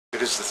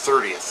It is the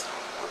 30th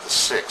of the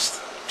 6th,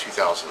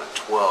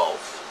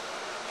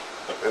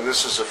 2012, and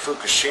this is a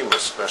Fukushima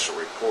special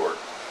report.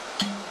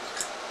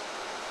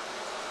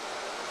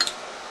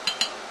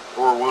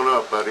 Pour one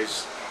up,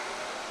 buddies.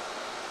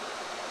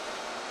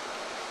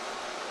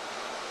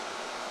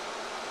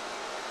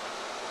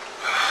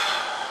 A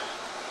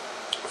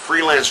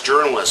freelance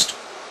journalist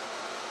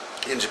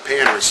in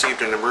Japan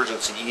received an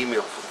emergency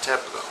email from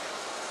Tepco.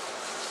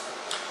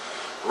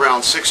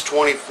 Around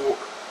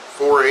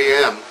 6:24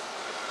 a.m.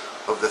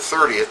 of the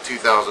 30th,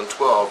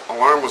 2012,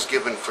 alarm was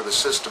given for the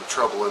system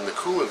trouble in the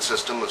coolant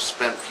system of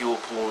spent fuel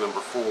pool number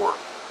 4.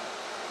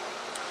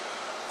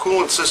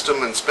 Coolant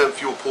system in spent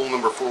fuel pool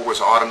number 4 was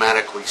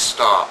automatically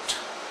stopped.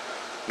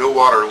 No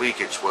water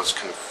leakage was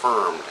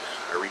confirmed.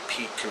 I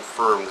repeat,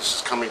 confirmed. This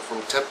is coming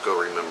from Tepco,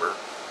 remember.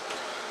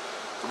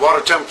 The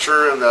water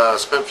temperature in the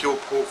spent fuel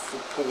pool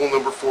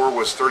number 4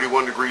 was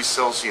 31 degrees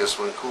Celsius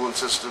when coolant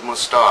system was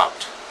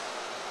stopped.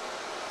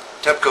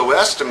 Tepco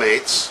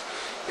estimates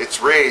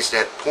it's raised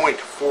at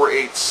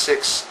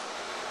 0.486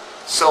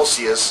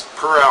 Celsius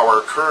per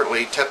hour.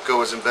 Currently,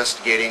 Tepco is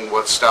investigating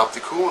what stopped the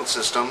coolant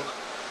system.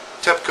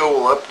 Tepco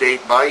will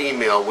update by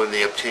email when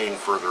they obtain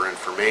further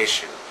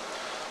information.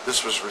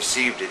 This was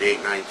received at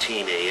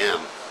 8:19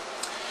 a.m.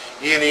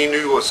 E&E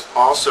News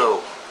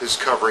also is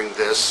covering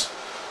this.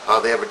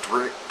 They have a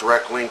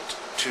direct link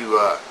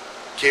to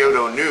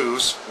Kyoto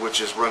News, which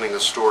is running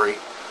a story,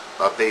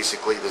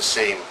 basically the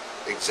same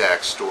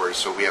exact story.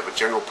 So we have a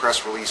general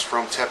press release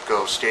from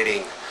Tepco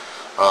stating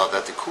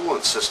that the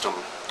coolant system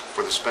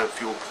for the spent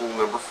fuel pool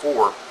number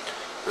 4,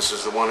 this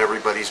is the one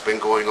everybody's been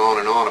going on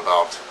and on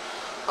about,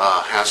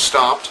 has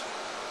stopped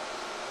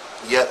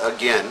yet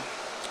again,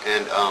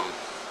 and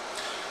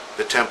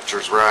the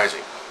temperature's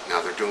rising.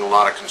 Now they're doing a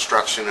lot of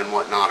construction and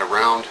whatnot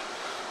around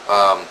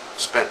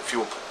spent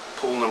fuel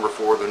pool number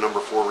 4, the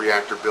number 4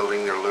 reactor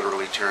building. They're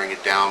literally tearing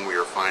it down. We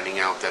are finding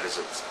out that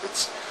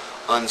it's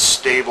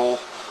unstable.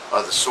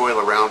 The soil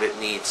around it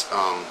needs,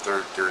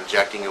 they're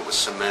injecting it with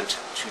cement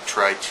to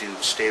try to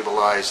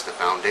stabilize the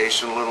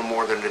foundation a little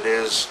more than it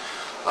is.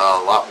 A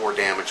lot more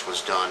damage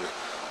was done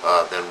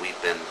than we've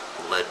been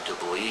led to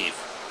believe,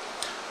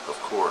 of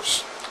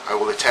course. I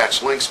will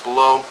attach links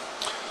below.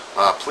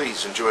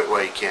 Please enjoy it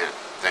while you can.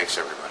 Thanks,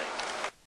 everybody.